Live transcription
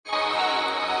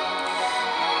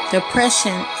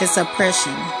Depression is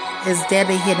oppression. It's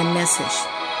deadly hidden message.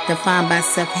 Defined by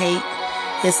self-hate.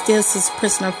 It steals his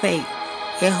personal fate.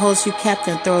 It holds you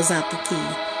captive and throws out the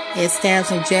key. It stabs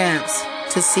and jabs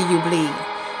to see you bleed.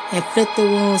 Inflict the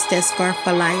wounds that scar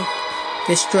for life.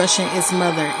 Destruction is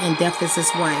mother and death is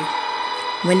his wife.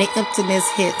 When the emptiness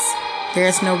hits, there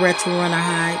is nowhere to run or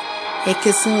hide. It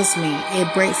consumes me,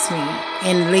 it breaks me,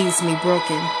 and leaves me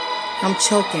broken. I'm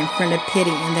choking from the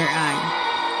pity in their eye.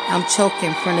 I'm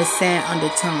choking from the sad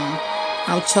undertone.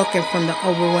 I'm choking from the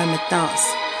overwhelming thoughts.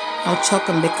 I'm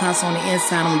choking because on the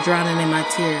inside I'm drowning in my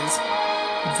tears.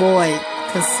 Void,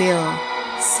 concealed,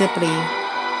 simply,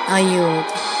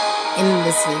 unused,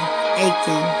 endlessly,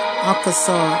 aching,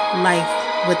 unconsoled life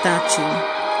without you.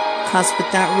 Cause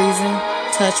without reason,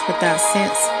 touch without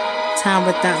sense, time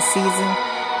without season,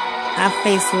 I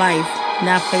face life,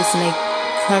 not facing a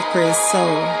conqueror's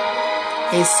soul.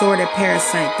 A sordid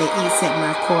parasite that eats at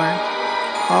my core.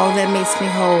 All that makes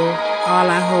me whole, all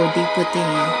I hold deep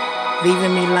within,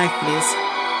 leaving me lifeless,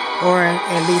 or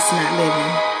at least not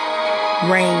living.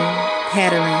 Rain,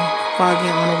 pattering,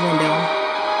 fogging on the window.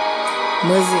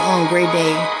 Muzzy on gray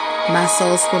day, my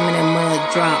soul swimming in mud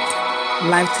dropped.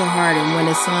 Life to harden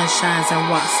when the sun shines and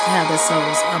walks to have their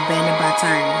souls abandoned by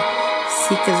tired.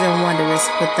 Seekers and wanderers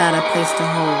without a place to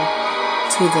hold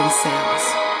to themselves.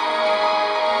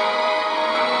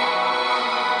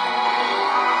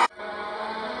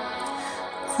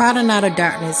 Crowding out of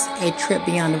darkness, a trip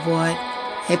beyond the void,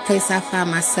 a place I find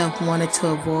myself wanting to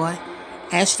avoid.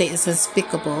 Actually, it's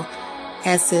unspeakable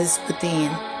as is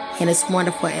within, and it's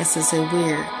wonderful as is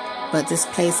weird. But this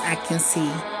place I can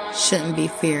see shouldn't be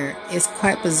feared. It's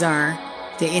quite bizarre.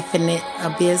 The infinite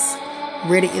abyss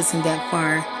really isn't that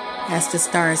far as the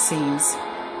stars seems.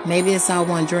 Maybe it's all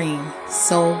one dream,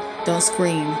 so don't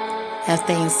scream as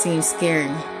things seem scary.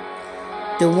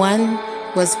 The one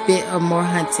was bit or more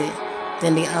hunted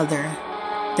than the other.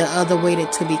 The other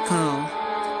waited to be called.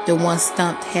 The one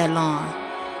stumped headlong.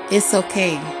 It's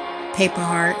okay, paper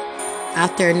heart.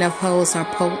 Out there enough holes are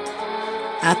poked.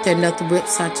 Out there enough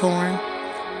rips are torn.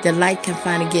 The light can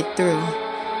finally get through.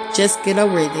 Just get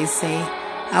over it, they say.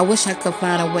 I wish I could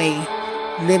find a way.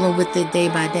 Living with it day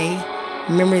by day.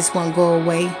 Memories won't go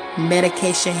away.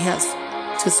 Medication helps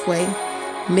to sway.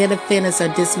 Middle fingers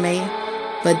are dismayed,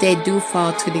 but they do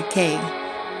fall to decay.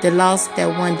 The loss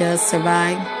that one does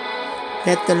survive.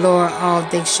 Let the Lord all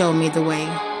they show me the way.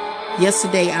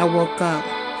 Yesterday I woke up.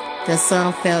 The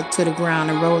sun fell to the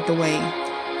ground and rolled away.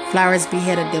 Flowers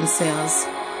beheaded themselves.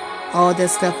 All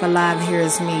that's left alive here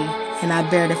is me, and I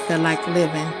barely feel like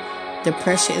living. The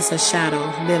pressure is a shadow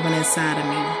living inside of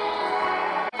me.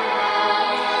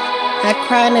 I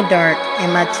cry in the dark,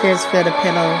 and my tears fill the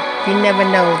pillow. You never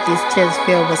know these tears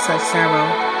filled with such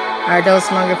sorrow. Are those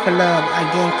longing for love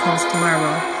again comes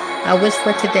tomorrow. I wish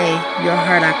for today your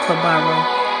heart I could borrow.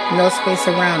 No space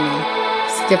around me.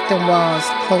 Stifling walls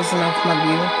closing off my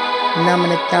view.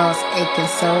 Numbing the thoughts aching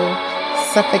soul.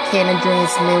 Suffocating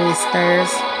dreams memory stirs.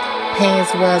 Pains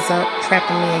wells up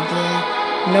trapping me again.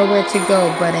 Nowhere to go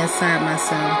but inside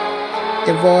myself.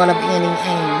 Devoid of any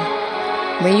aim.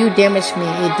 When you damage me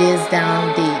it digs down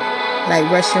deep. Like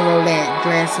Russian roulette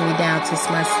drags me down to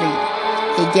my sleep.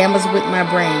 It gambles with my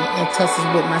brain and tussles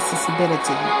with my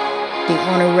sensibility. The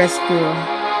only rescue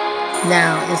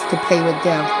now is to play with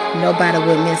death. Nobody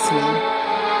will miss me.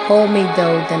 Hold me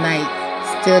though the night,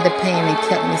 still the pain and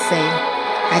kept me safe.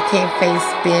 I can't face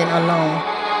being alone.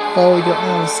 Hold your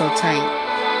arms so tight.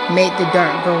 Make the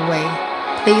dark go away.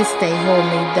 Please stay, hold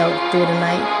me though through the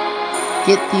night.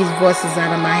 Get these voices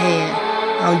out of my head.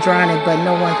 I'm drowning but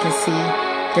no one can see.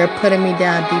 They're putting me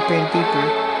down deeper and deeper.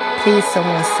 Please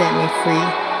someone set me free.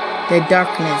 The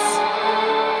darkness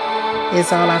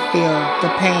is all I feel.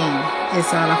 The pain is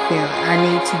all I feel. I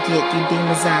need to get you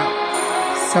demons out,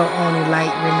 so only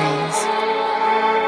light remains.